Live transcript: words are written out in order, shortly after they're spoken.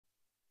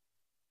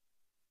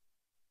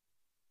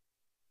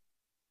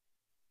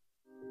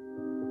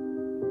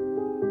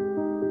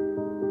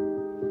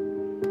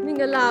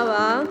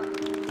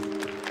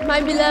Mingalawa,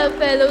 my beloved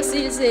fellow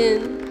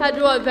citizens,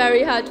 had worked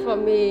very hard for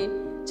me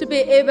to be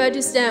able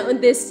to stand on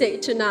this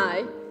stage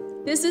tonight.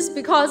 This is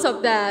because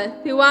of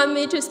that. They want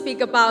me to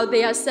speak about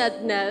their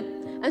sadness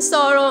and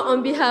sorrow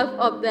on behalf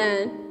of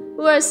them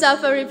who are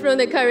suffering from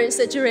the current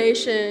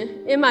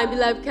situation in my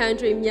beloved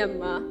country,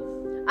 Myanmar.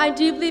 I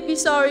deeply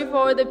sorry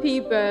for the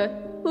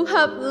people who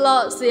have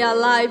lost their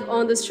life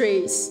on the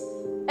streets.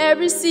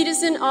 Every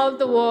citizen of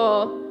the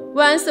world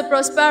wants the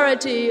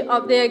prosperity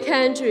of their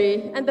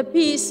country and the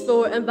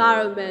peaceful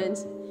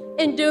environment.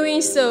 In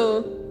doing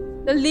so,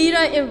 the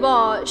leader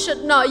involved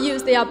should not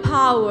use their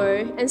power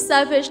and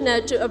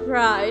selfishness to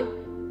oppress.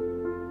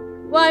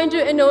 Why do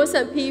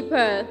innocent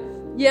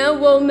people,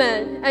 young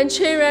women, and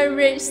children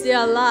risk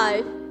their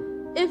life?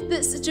 If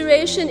the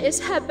situation is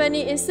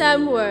happening in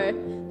somewhere,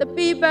 the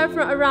people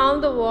from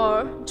around the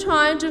world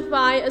trying to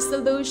find a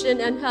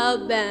solution and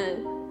help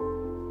them.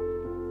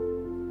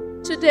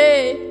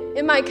 Today,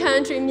 in my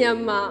country,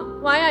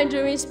 Myanmar, while I'm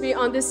doing speech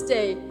on this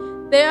day,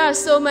 there are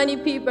so many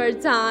people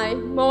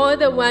dying, more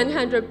than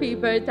 100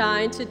 people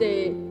dying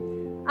today.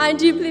 I'm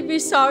deeply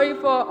sorry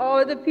for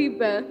all the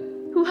people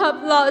who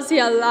have lost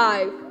their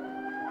life.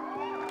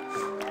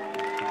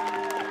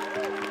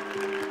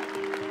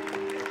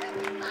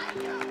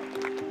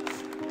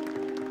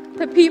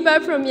 The people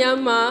from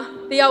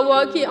Myanmar, they are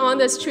working on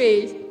the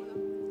streets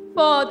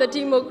for the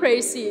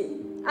democracy.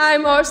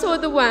 I'm also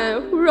the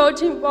one who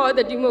wrote in for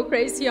the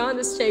democracy on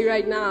the stage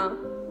right now.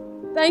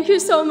 Thank you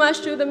so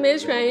much to the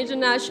Myanmar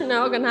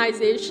International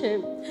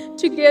Organization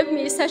to give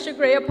me such a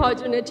great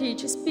opportunity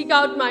to speak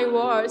out my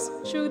words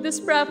through this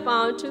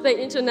platform to the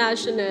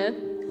international.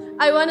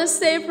 I want to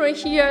say from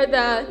here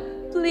that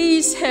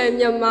please help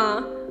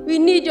Myanmar. We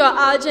need your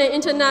urgent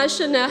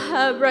international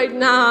help right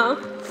now.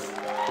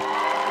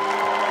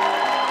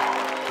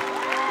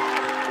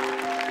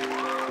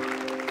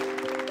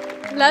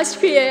 Let's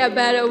create a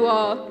better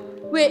world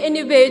with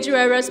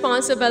individual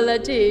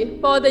responsibility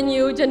for the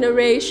new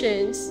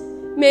generations.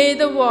 May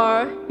the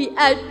world be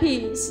at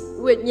peace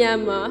with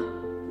Myanmar.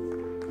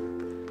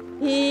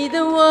 May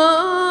the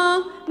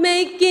world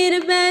make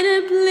it a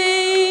better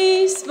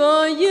place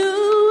for you.